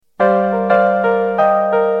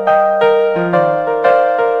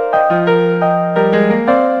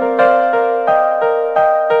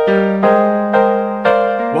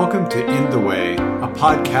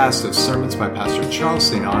podcast of sermons by Pastor Charles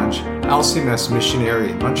St. Ange, LCMS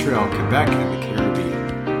missionary in Montreal, Quebec, and the Caribbean.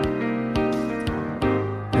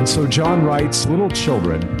 And so John writes, "Little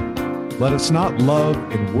children, let us not love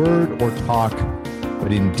in word or talk,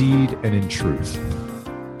 but in deed and in truth."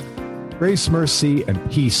 Grace, mercy,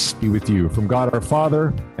 and peace be with you from God our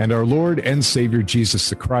Father and our Lord and Savior Jesus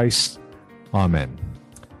the Christ. Amen.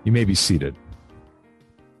 You may be seated.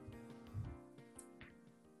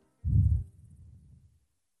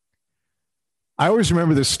 I always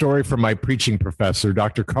remember this story from my preaching professor,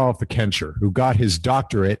 Dr. Carl Fickenscher, who got his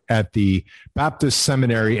doctorate at the Baptist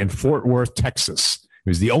Seminary in Fort Worth, Texas. He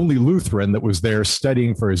was the only Lutheran that was there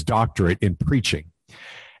studying for his doctorate in preaching.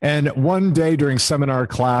 And one day during seminar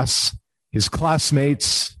class, his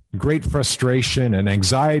classmates, great frustration and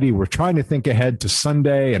anxiety, were trying to think ahead to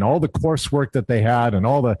Sunday and all the coursework that they had and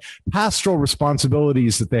all the pastoral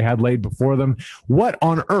responsibilities that they had laid before them, what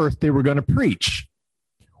on earth they were going to preach.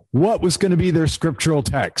 What was going to be their scriptural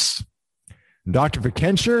text? Dr.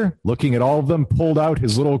 Fickenscher, looking at all of them, pulled out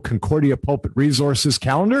his little Concordia Pulpit Resources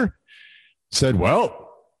calendar, said, well,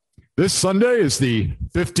 this Sunday is the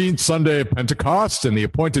 15th Sunday of Pentecost, and the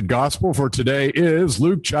appointed gospel for today is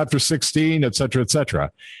Luke chapter 16, et cetera, et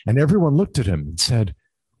cetera. And everyone looked at him and said,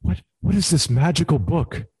 what is this magical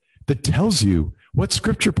book that tells you what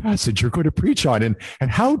scripture passage you're going to preach on? And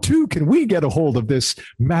how, too, can we get a hold of this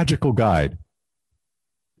magical guide?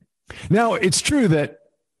 Now, it's true that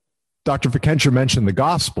Dr. Fickenscher mentioned the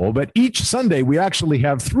gospel, but each Sunday we actually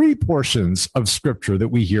have three portions of scripture that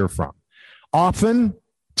we hear from. Often,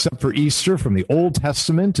 except for Easter, from the Old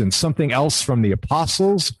Testament, and something else from the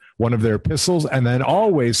apostles, one of their epistles, and then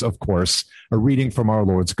always, of course, a reading from our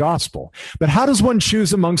Lord's gospel. But how does one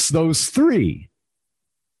choose amongst those three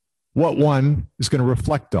what one is going to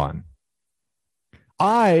reflect on?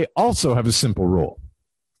 I also have a simple rule.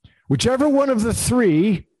 Whichever one of the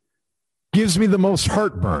three gives me the most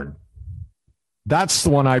heartburn, that's the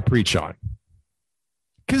one I preach on.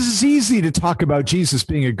 Because it's easy to talk about Jesus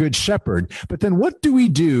being a good shepherd, but then what do we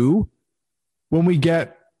do when we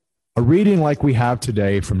get a reading like we have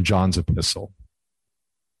today from John's epistle?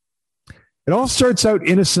 It all starts out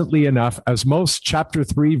innocently enough, as most chapter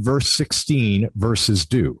 3, verse 16 verses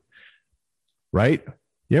do, right?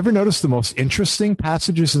 You ever notice the most interesting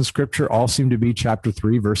passages in Scripture all seem to be chapter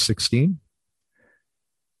 3, verse 16?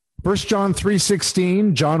 1 John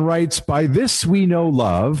 3:16, John writes, "By this we know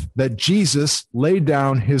love, that Jesus laid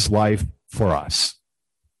down his life for us."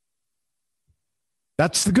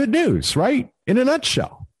 That's the good news, right? In a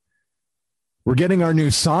nutshell. We're getting our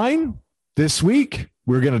new sign this week.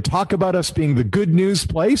 We're going to talk about us being the good news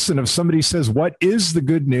place. And if somebody says, what is the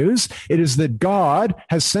good news? It is that God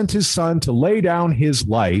has sent his son to lay down his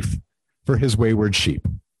life for his wayward sheep.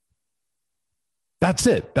 That's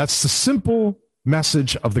it. That's the simple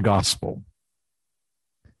message of the gospel.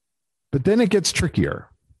 But then it gets trickier,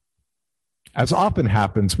 as often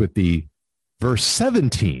happens with the verse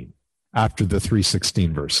 17 after the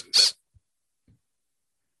 3:16 verses.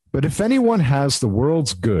 "But if anyone has the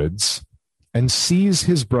world's goods and sees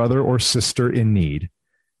his brother or sister in need,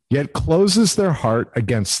 yet closes their heart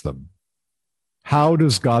against them, how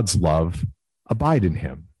does God's love abide in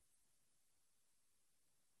him?"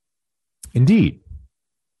 Indeed,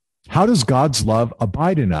 how does God's love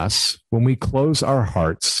abide in us when we close our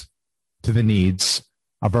hearts to the needs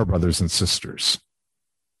of our brothers and sisters?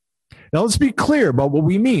 Now, let's be clear about what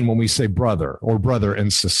we mean when we say brother or brother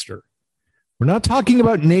and sister. We're not talking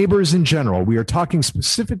about neighbors in general. We are talking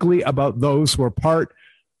specifically about those who are part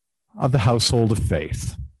of the household of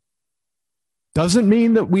faith. Doesn't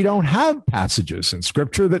mean that we don't have passages in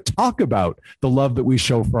Scripture that talk about the love that we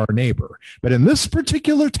show for our neighbor. But in this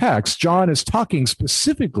particular text, John is talking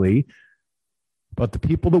specifically about the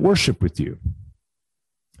people that worship with you,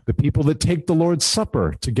 the people that take the Lord's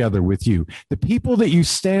Supper together with you, the people that you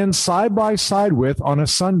stand side by side with on a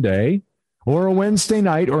Sunday or a Wednesday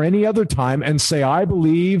night or any other time and say, I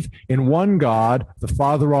believe in one God, the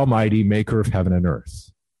Father Almighty, maker of heaven and earth.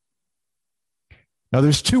 Now,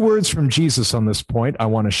 there's two words from Jesus on this point I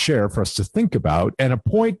want to share for us to think about, and a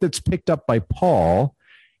point that's picked up by Paul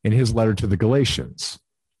in his letter to the Galatians.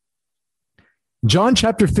 John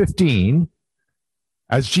chapter 15,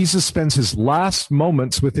 as Jesus spends his last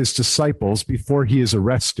moments with his disciples before he is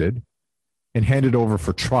arrested and handed over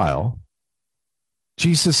for trial,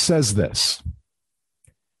 Jesus says this,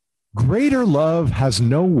 "Greater love has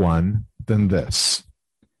no one than this,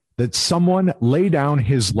 that someone lay down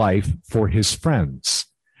his life for his friends.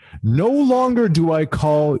 No longer do I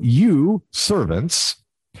call you servants,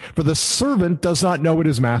 for the servant does not know what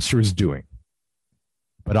his master is doing.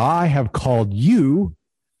 But I have called you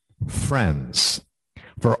friends.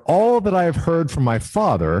 For all that I have heard from my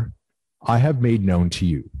Father, I have made known to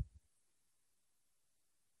you.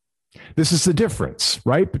 This is the difference,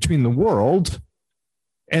 right, between the world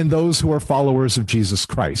and those who are followers of Jesus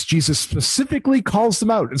Christ. Jesus specifically calls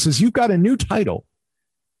them out and says, you've got a new title,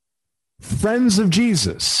 friends of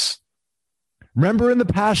Jesus. Remember in the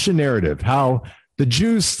Passion narrative how the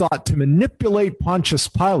Jews thought to manipulate Pontius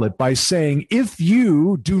Pilate by saying, if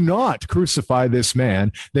you do not crucify this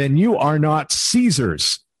man, then you are not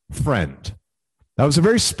Caesar's friend. That was a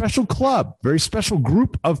very special club, very special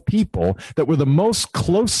group of people that were the most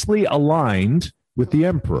closely aligned with the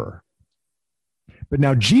emperor. But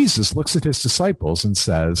now Jesus looks at his disciples and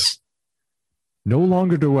says, no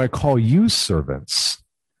longer do I call you servants,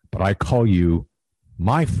 but I call you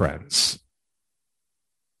my friends.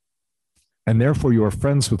 And therefore you are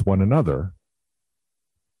friends with one another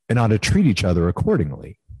and ought to treat each other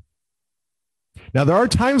accordingly. Now, there are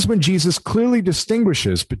times when Jesus clearly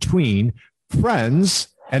distinguishes between friends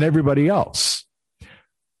and everybody else.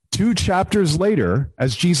 2 chapters later,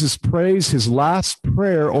 as Jesus prays his last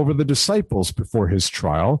prayer over the disciples before his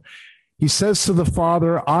trial, he says to the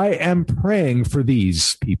Father, I am praying for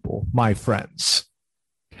these people, my friends.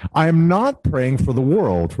 I am not praying for the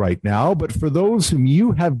world right now, but for those whom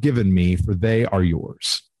you have given me, for they are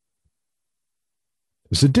yours.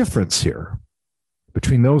 There's a difference here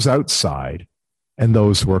between those outside and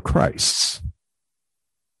those who are Christ's.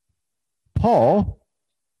 Paul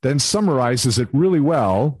then summarizes it really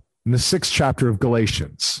well in the 6th chapter of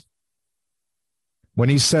Galatians, when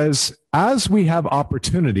he says, as we have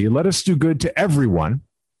opportunity, let us do good to everyone,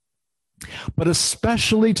 but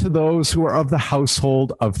especially to those who are of the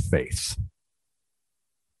household of faith.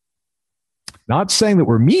 Not saying that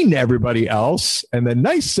we're mean to everybody else and then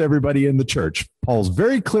nice to everybody in the church. Paul's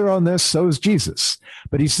very clear on this, so is Jesus.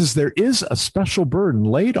 But he says there is a special burden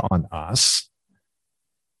laid on us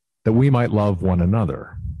that we might love one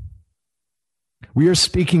another. We are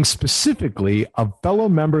speaking specifically of fellow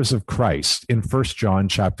members of Christ in 1 John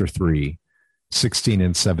chapter 3, 16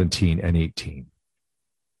 and 17 and 18.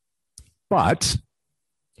 But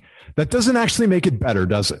that doesn't actually make it better,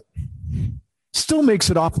 does it? Still makes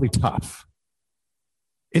it awfully tough.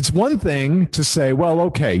 It's one thing to say, well,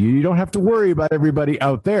 okay, you don't have to worry about everybody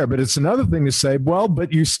out there, but it's another thing to say, well,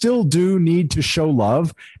 but you still do need to show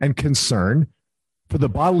love and concern for the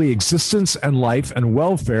bodily existence and life and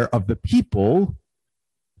welfare of the people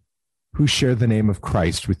who share the name of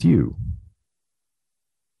Christ with you.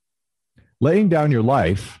 Laying down your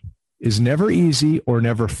life is never easy or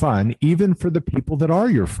never fun, even for the people that are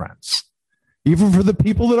your friends, even for the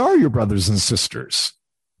people that are your brothers and sisters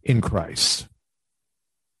in Christ.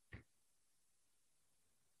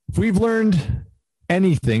 If we've learned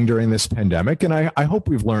anything during this pandemic, and I hope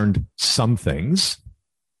we've learned some things,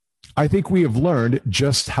 I think we have learned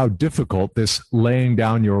just how difficult this laying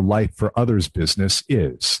down your life for others business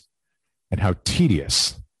is, and how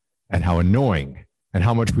tedious and how annoying and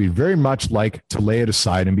how much we'd very much like to lay it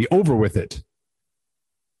aside and be over with it.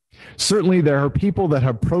 Certainly, there are people that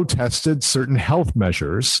have protested certain health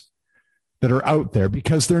measures that are out there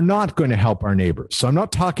because they're not going to help our neighbors. So I'm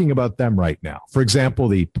not talking about them right now. For example,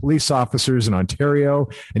 the police officers in Ontario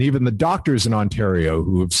and even the doctors in Ontario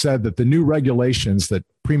who have said that the new regulations that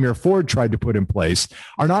Premier Ford tried to put in place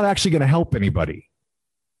are not actually going to help anybody.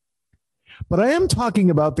 But I am talking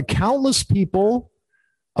about the countless people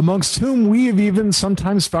amongst whom we have even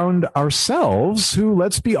sometimes found ourselves who,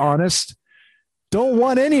 let's be honest, don't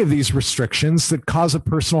want any of these restrictions that cause a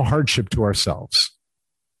personal hardship to ourselves.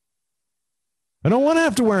 I don't want to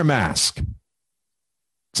have to wear a mask.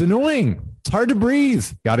 It's annoying. It's hard to breathe.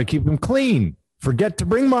 Got to keep them clean. Forget to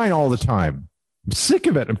bring mine all the time. I'm sick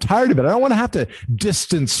of it. I'm tired of it. I don't want to have to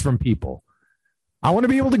distance from people. I want to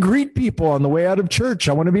be able to greet people on the way out of church.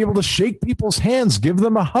 I want to be able to shake people's hands, give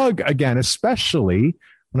them a hug again, especially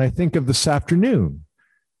when I think of this afternoon,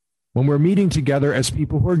 when we're meeting together as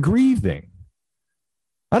people who are grieving.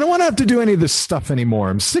 I don't want to have to do any of this stuff anymore.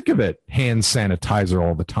 I'm sick of it. Hand sanitizer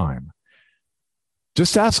all the time.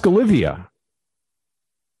 Just ask Olivia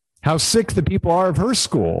how sick the people are of her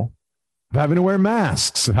school, of having to wear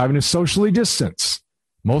masks, of having to socially distance.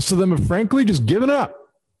 Most of them have frankly just given up.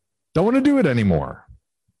 Don't want to do it anymore.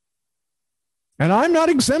 And I'm not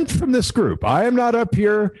exempt from this group. I am not up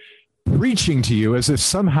here preaching to you as if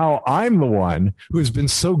somehow I'm the one who has been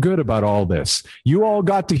so good about all this. You all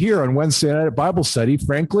got to hear on Wednesday night at Bible study,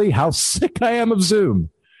 frankly, how sick I am of Zoom.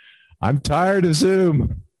 I'm tired of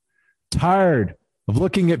Zoom. Tired of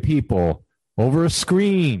looking at people over a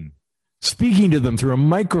screen, speaking to them through a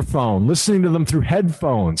microphone, listening to them through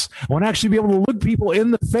headphones. I want to actually be able to look people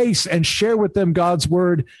in the face and share with them God's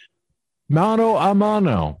word mano a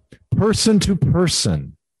mano, person to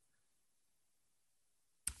person.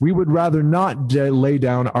 We would rather not lay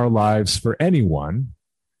down our lives for anyone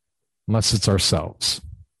unless it's ourselves.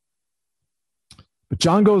 But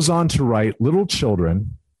John goes on to write, little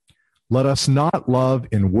children, let us not love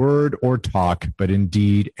in word or talk, but in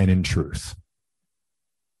deed and in truth.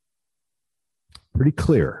 Pretty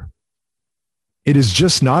clear. It is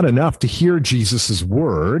just not enough to hear Jesus'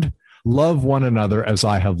 word, love one another as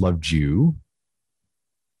I have loved you.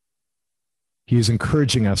 He is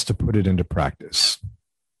encouraging us to put it into practice.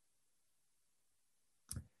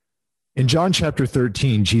 In John chapter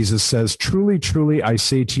 13, Jesus says, truly, truly, I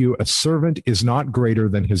say to you, a servant is not greater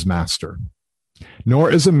than his master,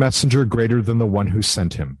 nor is a messenger greater than the one who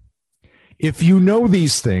sent him. If you know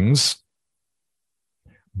these things,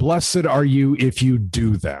 blessed are you if you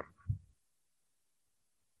do them.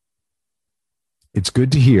 It's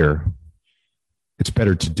good to hear. It's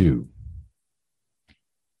better to do.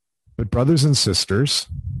 But brothers and sisters,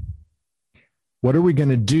 what are we going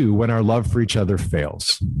to do when our love for each other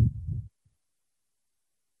fails?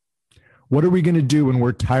 What are we going to do when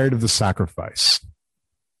we're tired of the sacrifice?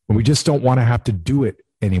 When we just don't want to have to do it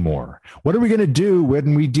anymore? What are we going to do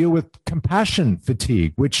when we deal with compassion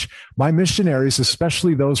fatigue, which my missionaries,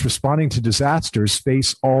 especially those responding to disasters,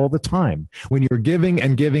 face all the time? When you're giving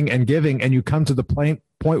and giving and giving, and you come to the point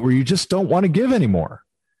where you just don't want to give anymore,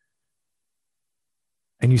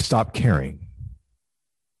 and you stop caring.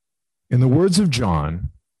 In the words of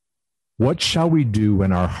John, what shall we do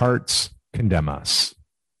when our hearts condemn us?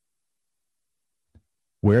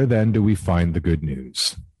 Where then do we find the good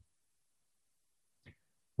news?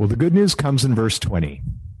 Well, the good news comes in verse 20.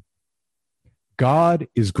 God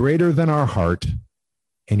is greater than our heart,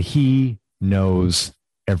 and he knows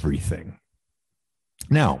everything.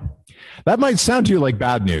 Now, that might sound to you like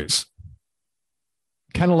bad news.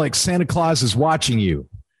 Kind of like Santa Claus is watching you.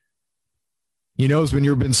 He knows when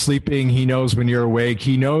you've been sleeping. He knows when you're awake.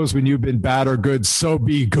 He knows when you've been bad or good. So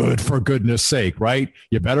be good for goodness sake, right?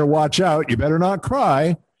 You better watch out. You better not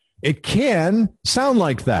cry. It can sound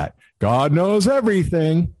like that. God knows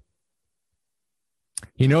everything.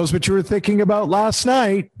 He knows what you were thinking about last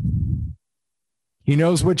night. He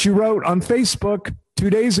knows what you wrote on Facebook 2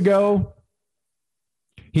 days ago.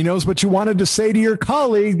 He knows what you wanted to say to your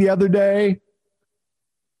colleague the other day.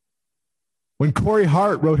 When Corey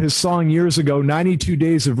Hart wrote his song years ago, 92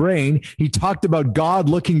 Days of Rain, he talked about God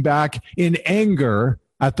looking back in anger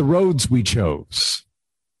at the roads we chose.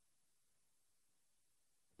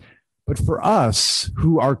 But for us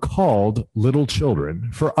who are called little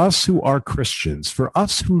children, for us who are Christians, for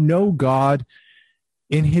us who know God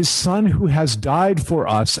in his Son who has died for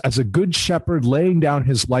us as a good shepherd laying down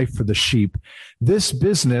his life for the sheep, this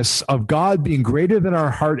business of God being greater than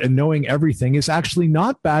our heart and knowing everything is actually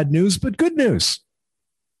not bad news, but good news.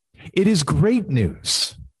 It is great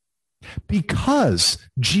news because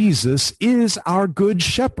Jesus is our good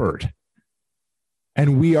shepherd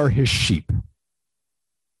and we are his sheep.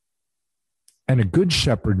 And a good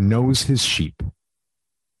shepherd knows his sheep.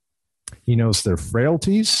 He knows their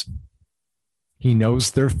frailties. He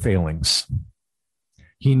knows their failings.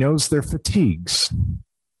 He knows their fatigues.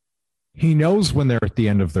 He knows when they're at the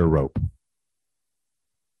end of their rope.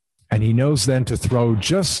 And he knows then to throw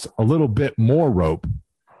just a little bit more rope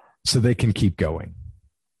so they can keep going.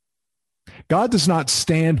 God does not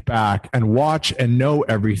stand back and watch and know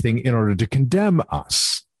everything in order to condemn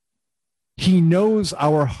us. He knows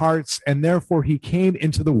our hearts, and therefore he came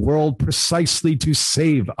into the world precisely to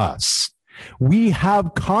save us. We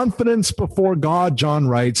have confidence before God, John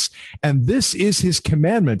writes, and this is his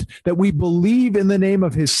commandment, that we believe in the name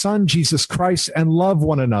of his Son, Jesus Christ, and love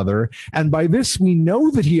one another. And by this we know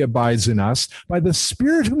that he abides in us, by the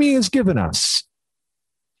Spirit whom he has given us.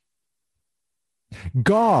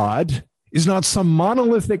 God is not some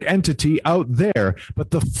monolithic entity out there,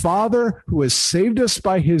 but the Father who has saved us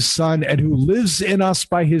by his Son and who lives in us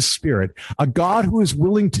by his Spirit, a God who is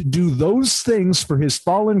willing to do those things for his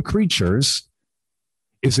fallen creatures,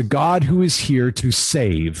 is a God who is here to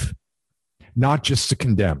save, not just to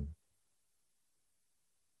condemn.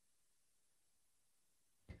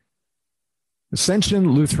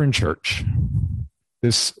 Ascension Lutheran Church,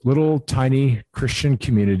 this little tiny Christian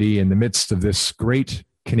community in the midst of this great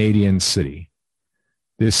Canadian city,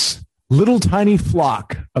 this little tiny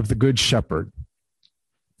flock of the Good Shepherd,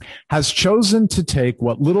 has chosen to take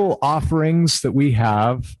what little offerings that we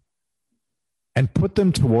have and put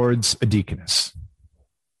them towards a deaconess.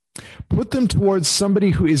 Put them towards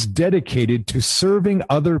somebody who is dedicated to serving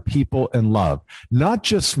other people in love, not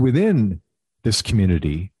just within this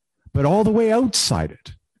community, but all the way outside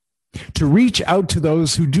it. to reach out to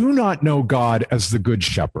those who do not know God as the Good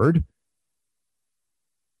Shepherd,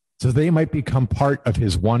 so they might become part of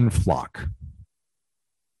his one flock.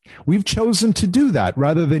 We've chosen to do that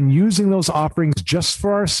rather than using those offerings just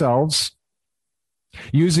for ourselves,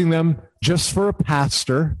 using them just for a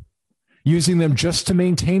pastor, using them just to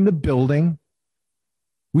maintain the building.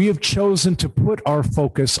 We have chosen to put our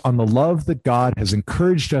focus on the love that God has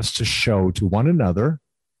encouraged us to show to one another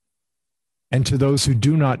and to those who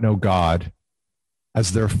do not know God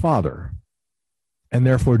as their Father, and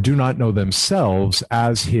therefore do not know themselves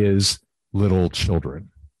as his little children.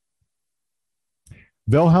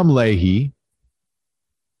 Wilhelm Leahy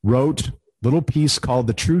wrote a little piece called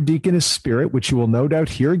The True Deaconess Spirit, which you will no doubt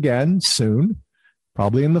hear again soon,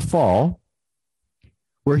 probably in the fall,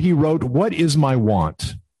 where he wrote, "What is my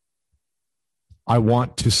want? I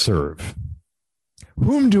want to serve.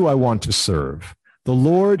 Whom do I want to serve? The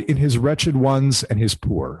Lord in his wretched ones and his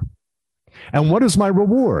poor. And what is my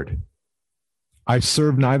reward? I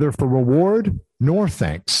serve neither for reward nor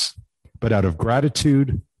thanks, but out of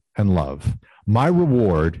gratitude and love. My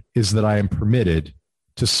reward is that I am permitted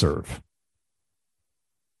to serve."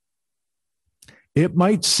 It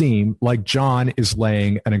might seem like John is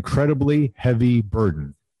laying an incredibly heavy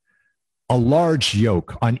burden, a large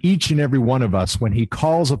yoke on each and every one of us when he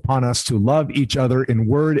calls upon us to love each other in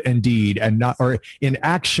word and deed, and not, or in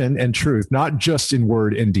action and truth, not just in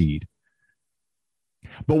word and deed.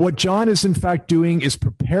 But what John is in fact doing is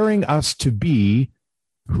preparing us to be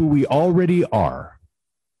who we already are,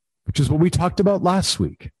 which is what we talked about last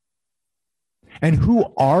week. And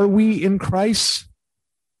who are we in Christ?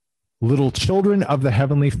 Little children of the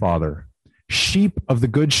Heavenly Father, sheep of the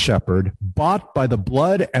Good Shepherd, bought by the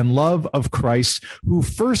blood and love of Christ, who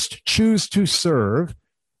first choose to serve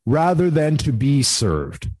rather than to be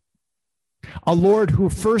served. A Lord who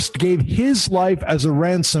first gave his life as a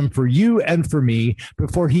ransom for you and for me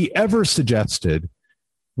before he ever suggested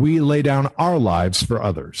we lay down our lives for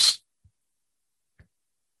others.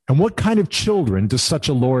 And what kind of children does such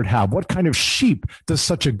a Lord have? What kind of sheep does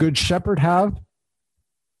such a good shepherd have?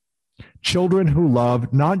 Children who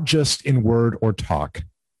love not just in word or talk,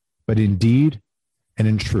 but in deed and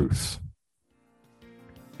in truth.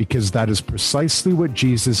 Because that is precisely what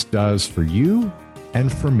Jesus does for you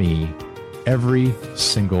and for me every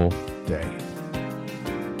single day.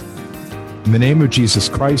 In the name of Jesus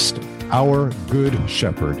Christ, our Good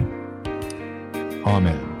Shepherd.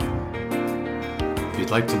 Amen. If you'd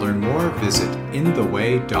like to learn more, visit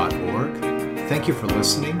intheway.org. Thank you for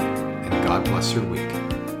listening, and God bless your week.